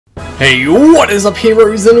Hey, what is up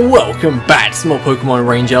heroes and welcome back to Small Pokemon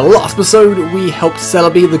Ranger. Last episode we helped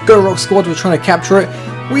Celebi, the Go Rock squad were trying to capture it.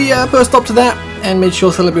 We burst up to that and made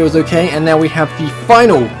sure Celebi was okay, and now we have the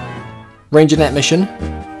final Ranger Net mission,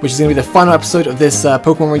 which is going to be the final episode of this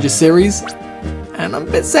Pokemon Ranger series. And I'm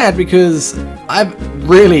a bit sad because I've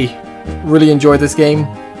really enjoyed this game.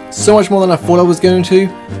 So much more than I thought I was going to,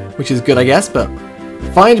 which is good I guess, but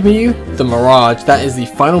find Mew, the Mirage, that is the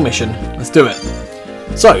final mission. Let's do it.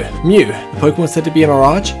 So, Mew, the Pokemon said to be a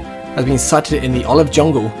Mirage, has been sighted in the Olive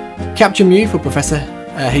Jungle. Capture Mew for Professor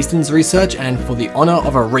Hastings' research and for the honor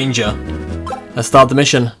of a Ranger. Let's start the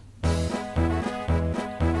mission.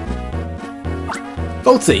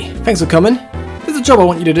 Voltsy, thanks for coming. There's a job I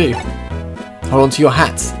want you to do. Hold on to your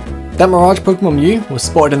hats. That Mirage Pokemon Mew was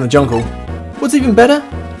spotted in the jungle. What's even better?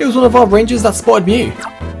 It was one of our Rangers that spotted Mew.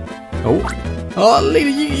 Oh, leader,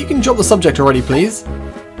 you can drop the subject already, please.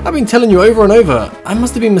 I've been telling you over and over, I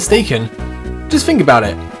must have been mistaken. Just think about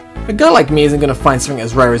it. A guy like me isn't going to find something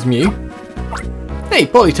as rare as Mew. Hey,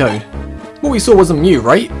 Politoed. What we saw wasn't Mew,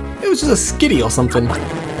 right? It was just a skitty or something.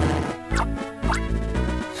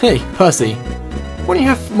 Hey, Percy. Why don't you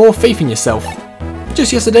have more faith in yourself?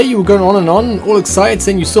 Just yesterday you were going on and on, all excited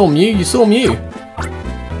saying you saw Mew.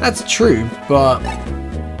 That's true, but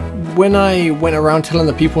when I went around telling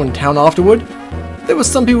the people in town afterward, there were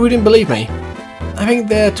some people who didn't believe me. I think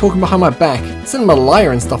they're talking behind my back, saying I'm a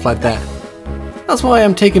liar and stuff like that. That's why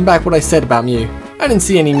I'm taking back what I said about Mew. I didn't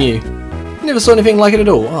see any Mew. Never saw anything like it at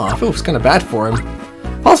all. Oh, I feel kind of bad for him.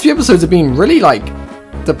 Past few episodes have been really,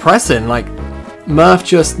 depressing. Like, Murph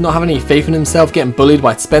just not having any faith in himself, getting bullied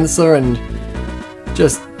by Spencer, and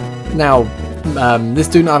just now this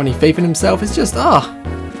dude not having any faith in himself. It's just,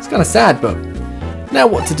 it's kind of sad, but now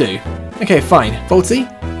what to do? Okay, fine. Voltsy,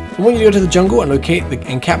 I want you to go to the jungle and locate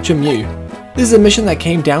and capture Mew. This is a mission that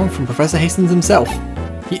came down from Professor Hastings himself.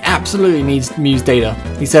 He absolutely needs Mew's data,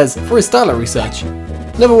 he says, for his styler research.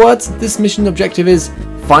 In other words, this mission objective is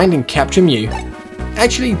find and capture Mew.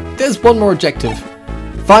 Actually, there's one more objective.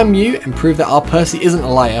 Find Mew and prove that our Percy isn't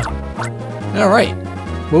a liar. Alright,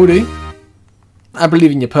 will do. I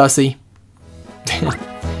believe in you, Percy.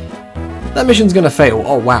 That mission's gonna fail.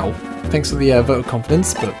 Oh wow. Thanks for the vote of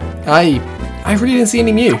confidence, but I really didn't see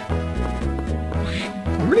any Mew.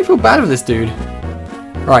 I really feel bad for this dude.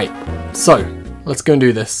 Right, so let's go and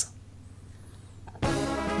do this.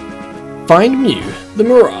 Find Mew, the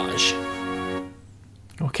Mirage.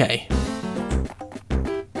 Okay.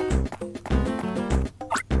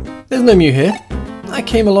 There's no Mew here. I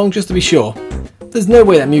came along just to be sure. There's no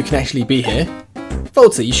way that Mew can actually be here.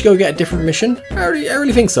 Voltsy, you should go get a different mission. I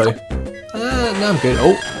really think so. No, I'm good.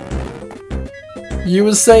 Oh. You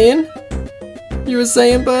were saying,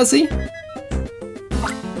 Percy?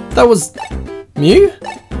 That was Mew?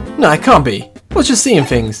 No, it can't be. I was just seeing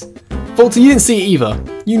things. Voltsy, you didn't see it either.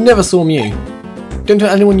 You never saw Mew. Don't tell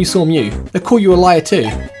anyone you saw Mew. They'll call you a liar too.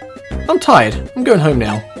 I'm tired. I'm going home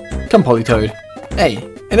now. Come, Politoed. Hey,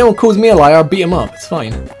 anyone calls me a liar, I'll beat him up. It's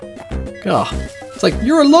fine. Gah. It's like,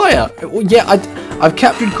 you're a liar. Well, yeah, I've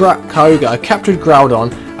captured Kyogre. I've captured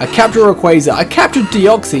Groudon. I captured Rayquaza. I captured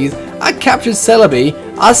Deoxys. I captured Celebi.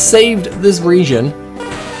 I saved this region.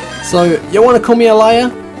 So, you want to call me a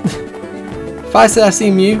liar? If I said I see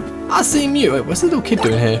Mew, I see Mew. Wait, what's the little kid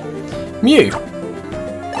doing here? Mew.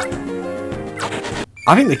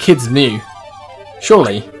 I think the kid's Mew.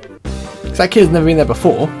 Surely. Because that kid's never been there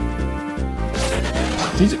before.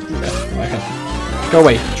 Okay. Go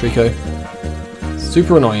away, Trico.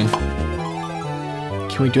 Super annoying.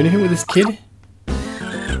 Can we do anything with this kid?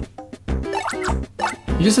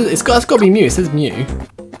 He just says, it's got to be Mew. It says Mew.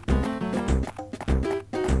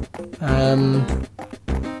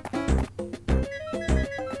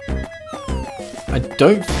 I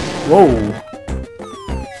don't... Whoa.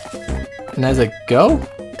 And there's a girl?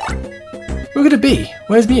 Who could it be?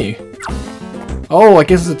 Where's Mew? Oh, I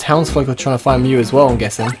guess it's a townsfolk are trying to find Mew as well, I'm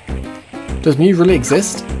guessing. Does Mew really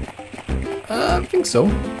exist? I think so.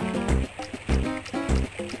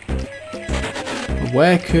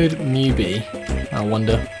 Where could Mew be? I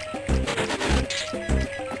wonder.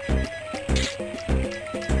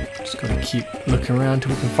 Just gotta keep looking around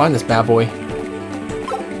till we can find this bad boy.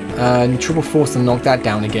 Triple Force to knock that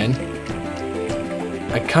down again.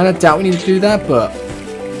 I kind of doubt we need to do that, but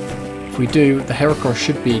if we do, the Heracross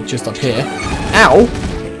should be just up here. Ow!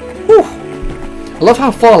 Whew. I love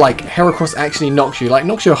how far, Heracross actually knocks you.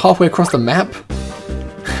 Knocks you halfway across the map.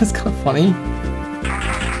 That's kind of funny.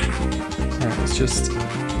 Alright, let's just...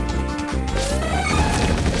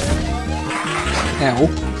 Ow.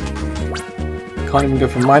 Can't even go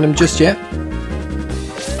for mine him just yet.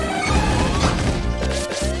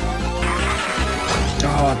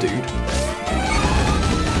 dude.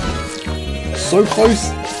 So close.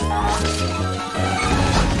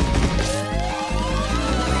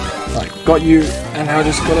 Right, got you, and now I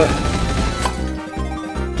just gotta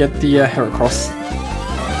get the hair across.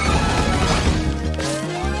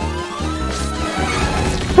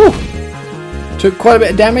 Whew. Took quite a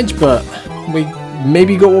bit of damage, but we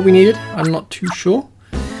maybe got what we needed. I'm not too sure.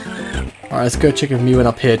 Alright, let's go check if Mew went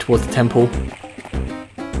up here towards the temple.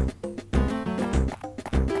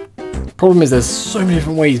 Problem is there's so many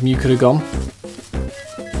different ways Mew could have gone.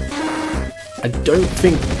 I don't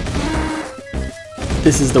think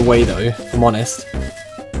this is the way though, if I'm honest.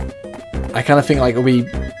 I kind of think like it'll be...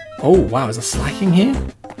 Oh wow, is there slacking here?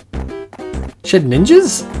 Shed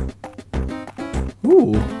ninjas?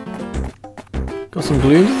 Ooh. Got some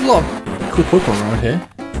gloom. There's a lot of cool Pokemon around here.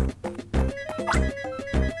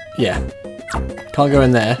 Yeah. Can't go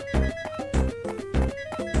in there.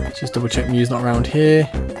 Just double check Mew's not around here.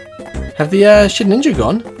 Have the Shed Ninja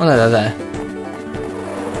gone? Oh no, they're there.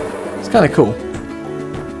 It's kind of cool.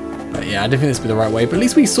 But yeah, I don't think this would be the right way. But at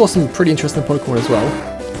least we saw some pretty interesting Pokemon as well.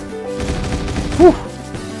 Whew.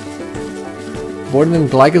 Avoiding them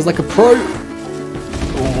Gliders like a pro.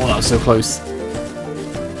 Oh, that was so close.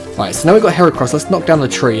 Right, so now we've got Heracross. Let's knock down the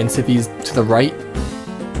tree and see if he's to the right.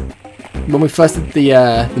 When we first did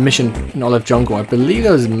the mission in Olive Jungle, I believe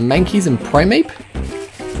there was Mankeys and Primeape.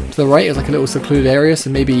 To the right, it was like a little secluded area, so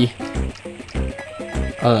maybe...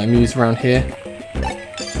 I don't know, Mew's around here.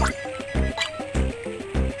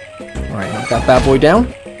 Alright, knock that bad boy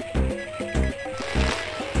down.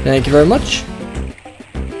 Thank you very much.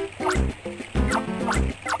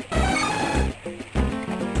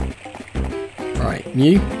 Alright,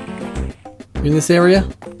 Mew. You in this area?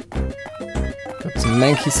 Got some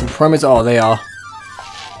Mankeys, some Primates. Oh, they are.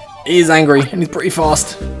 He is angry, and he's pretty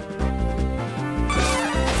fast.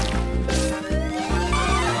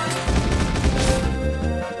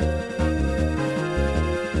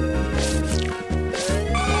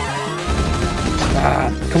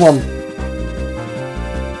 Come on.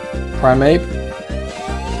 Primeape.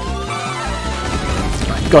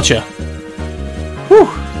 Right, gotcha. Whew.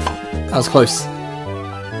 That was close.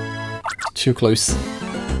 Too close.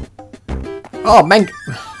 Oh,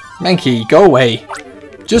 Mankey, go away.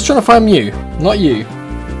 Just trying to find Mew, not you.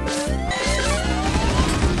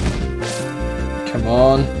 Come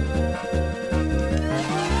on.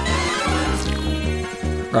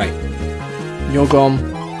 Right. You're gone.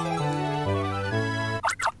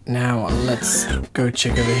 Now, let's go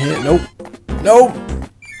check over here. Nope. Nope!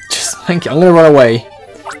 Just, thank you. I'm gonna run away.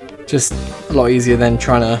 Just a lot easier than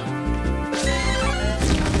trying to...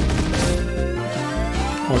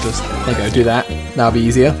 Or just, there you go, do that. That'll be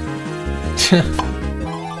easier.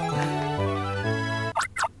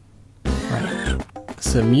 Right.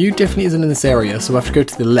 So Mew definitely isn't in this area, so we'll have to go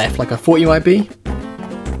to the left, like I thought you might be.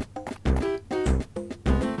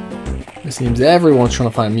 It seems everyone's trying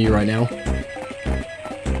to find Mew right now.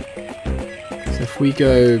 If we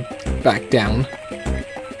go back down,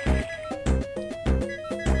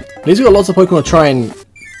 at least we've got lots of Pokemon to try and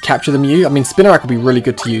capture the Mew. I mean, Spinarak would be really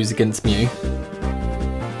good to use against Mew.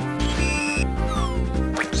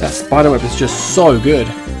 So that Spider Web is just so good.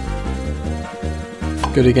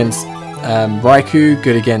 Good against Raikou,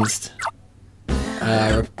 good against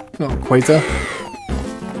Quasar.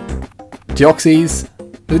 Deoxys.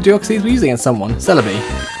 The Deoxys we use against someone. Celebi.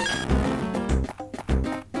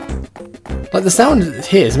 Like the sound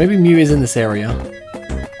here, so maybe Mew is in this area.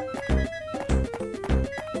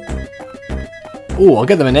 Oh, I'll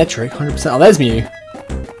get them an Etric, 100%. Oh, there's Mew.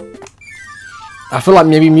 I feel like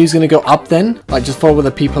maybe Mew's going to go up then, like just follow where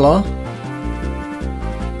the people are.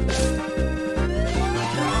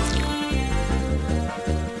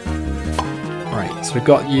 Right, so we've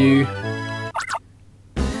got you.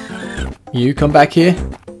 You, come back here.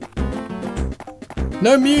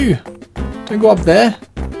 No, Mew! Don't go up there.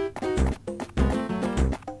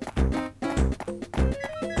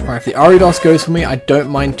 Alright, if the Ariados goes for me, I don't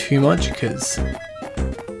mind too much, because...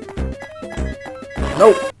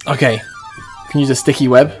 Nope! Okay. Can use a sticky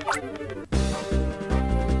web.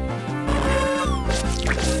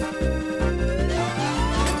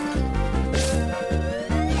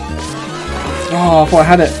 Oh, I thought I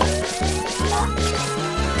had it.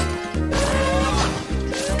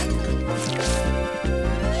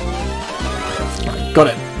 Right, got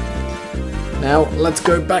it. Now, let's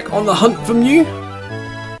go back on the hunt for Mew.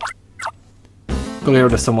 Gotta get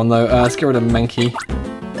rid of someone though. Let's get rid of Mankey.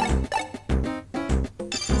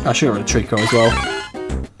 I should get rid of Trico as well.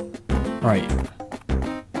 Right.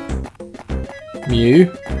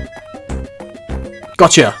 Mew.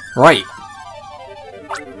 Gotcha! Right.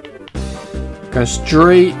 Going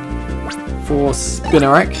straight for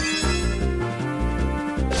Spinnerack.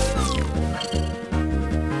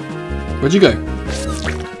 Where'd you go?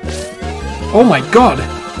 Oh my god!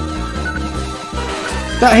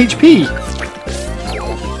 That HP!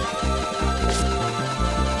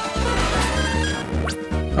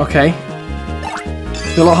 Okay.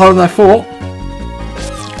 A lot harder than I thought.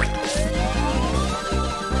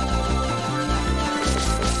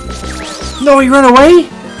 No, he ran away?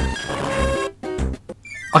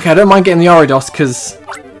 Okay, I don't mind getting the Aridos because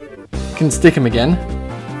I can stick him again.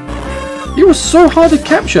 He was so hard to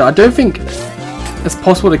capture. I don't think it's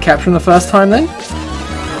possible to capture him the first time then.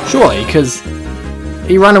 Surely, because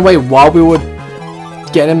he ran away while we were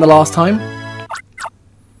getting him the last time.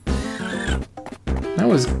 That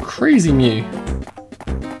was crazy, Mew.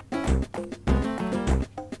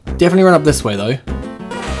 Definitely run up this way though.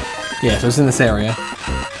 Yeah, so it's in this area.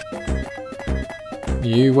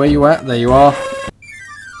 You, where you at? There you are.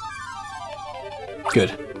 Good.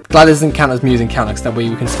 Glad this doesn't count as Mew's encounter, because that way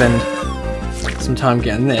we can spend some time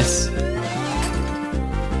getting this.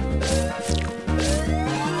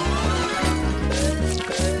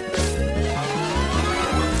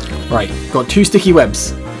 Right, got 2 sticky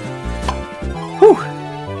webs. Whew!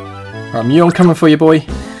 Right, Mew, I'm coming for you, boy.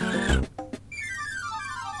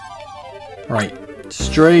 Right,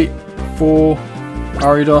 straight for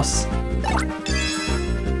Aridos.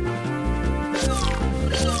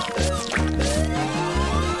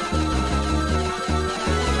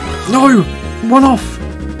 No! One off!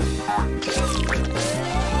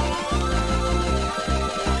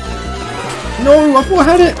 No! I thought I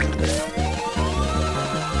had it!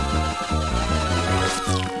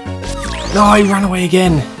 No, he ran away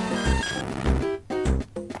again!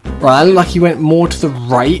 Right, I look like he went more to the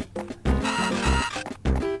right.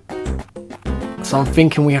 So I'm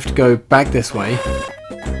thinking we have to go back this way.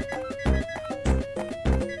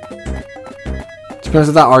 To be honest,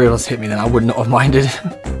 if that Arios hit me then I would not have minded.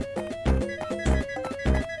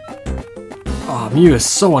 Oh, Mew is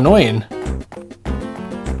so annoying.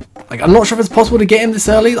 Like, I'm not sure if it's possible to get him this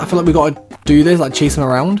early. I feel like we got to do this, like chase him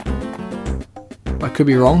around. I could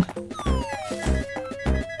be wrong.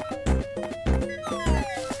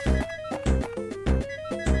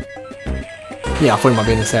 Yeah, I thought he might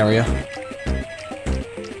be in this area.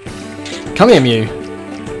 Come here, Mew.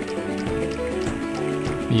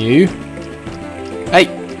 Mew. Hey.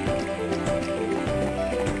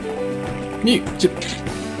 Mew.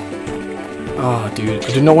 Oh, dude. I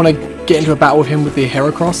do not want to get into a battle with him with the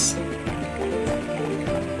Heracross.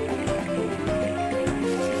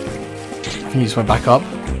 I think he just went back up.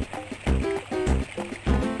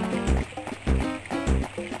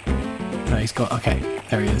 No, he's got... Okay,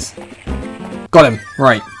 there he is. Got him.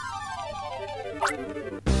 Right.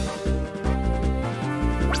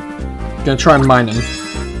 Gonna try and mine him.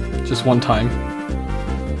 Just one time.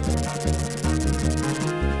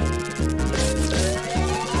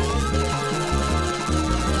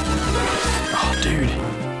 Oh, dude.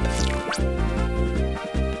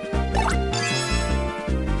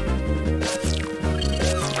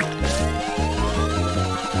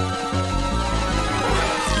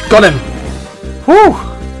 Got him! Whew!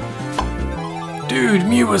 Dude,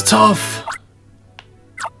 Mew was tough!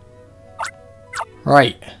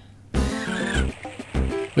 Right.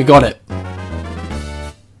 We got it.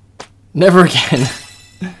 Never again.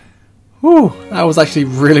 Whew, that was actually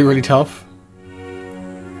really, really tough.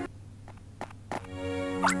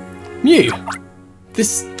 Mew!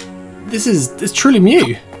 This is truly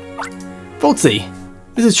Mew. Voltsy,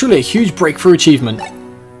 this is truly a huge breakthrough achievement.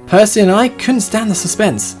 Percy and I couldn't stand the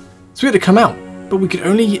suspense, so we had to come out, but we could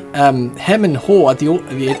only hem and haw at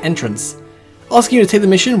the entrance. Asking you to take the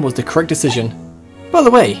mission was the correct decision. By the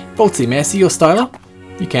way, Voltsy, may I see your styler?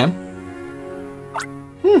 You can.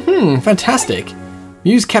 Fantastic.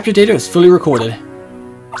 Mew's capture data is fully recorded.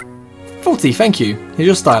 Voltsy, thank you. Here's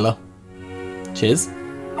your styler. Cheers.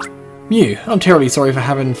 Mew, I'm terribly sorry for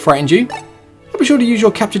having frightened you. I'll be sure to use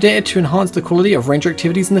your capture data to enhance the quality of ranger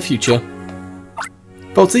activities in the future.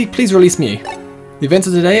 Voltsy, please release Mew. The events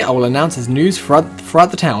of today I will announce as news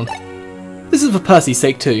throughout the town. This is for Percy's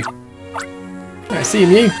sake too. Alright, see you,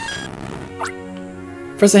 Mew.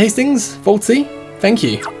 Professor Hastings, Voltsy, thank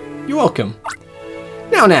you. You're welcome.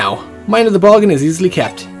 Now, my end of the bargain is easily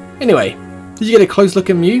kept. Anyway, did you get a close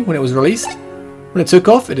look at Mew when it was released? When it took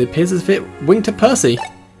off, it appears as if it winked at Percy.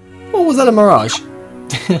 Or was that a mirage?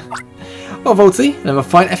 Well, Voltsy, another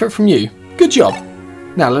fine effort from you. Good job.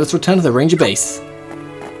 Now let us return to the Ranger base.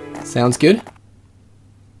 Sounds good.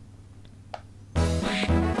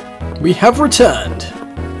 We have returned.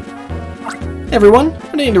 Everyone,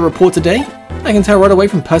 I need to report today. I can tell right away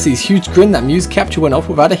from Percy's huge grin that Mew's capture went off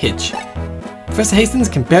without a hitch. Professor Hastings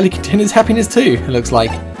can barely contain his happiness too, it looks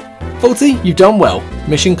like. Voltsy, you've done well.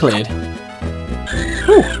 Mission cleared.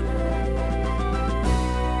 Whew.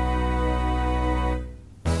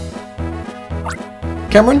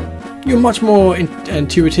 Cameron, you're much more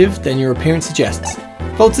intuitive than your appearance suggests.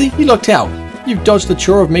 Voltsy, you lucked out. You've dodged the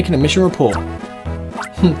chore of making a mission report.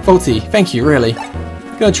 Voltsy, thank you, really.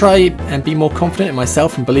 Gonna try and be more confident in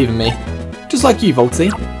myself and believe in me. Just like you,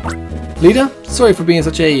 Voltsy. Leader, sorry for being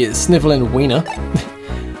such a snivelling wiener.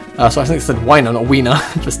 So I think I said whiner, not wiener,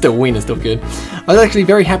 but still, wiener's still good. I was actually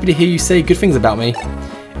very happy to hear you say good things about me.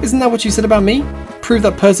 Isn't that what you said about me? Prove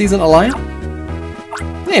that Percy isn't a liar?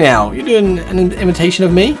 Hey now, you're doing an imitation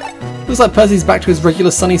of me? Looks like Percy's back to his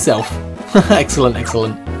regular sunny self. Excellent,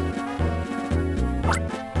 excellent.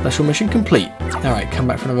 Special mission complete. Alright, come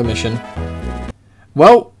back for another mission.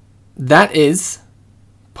 Well, that is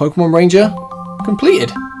Pokemon Ranger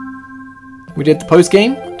completed. We did the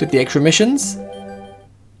post-game, did the extra missions.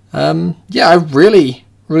 Yeah, I really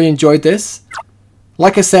enjoyed this.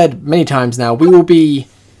 Like I said many times now, we will be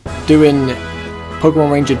doing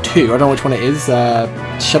Pokemon Ranger 2. I don't know which one it is.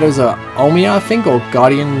 Shadows of Omia, I think, or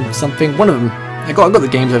Guardian something. One of them. I've got the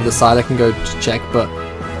games over the side, I can go check, but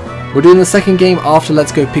we're doing the second game after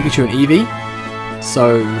Let's Go Pikachu and Eevee.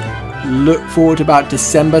 So look forward to about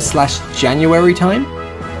December/January time.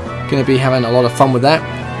 Gonna be having a lot of fun with that.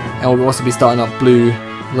 And we'll also be starting up Blue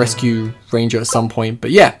Rescue Ranger at some point.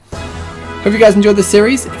 But yeah, hope you guys enjoyed this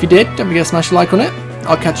series. If you did, don't forget to smash a like on it.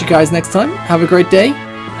 I'll catch you guys next time. Have a great day.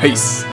 Peace.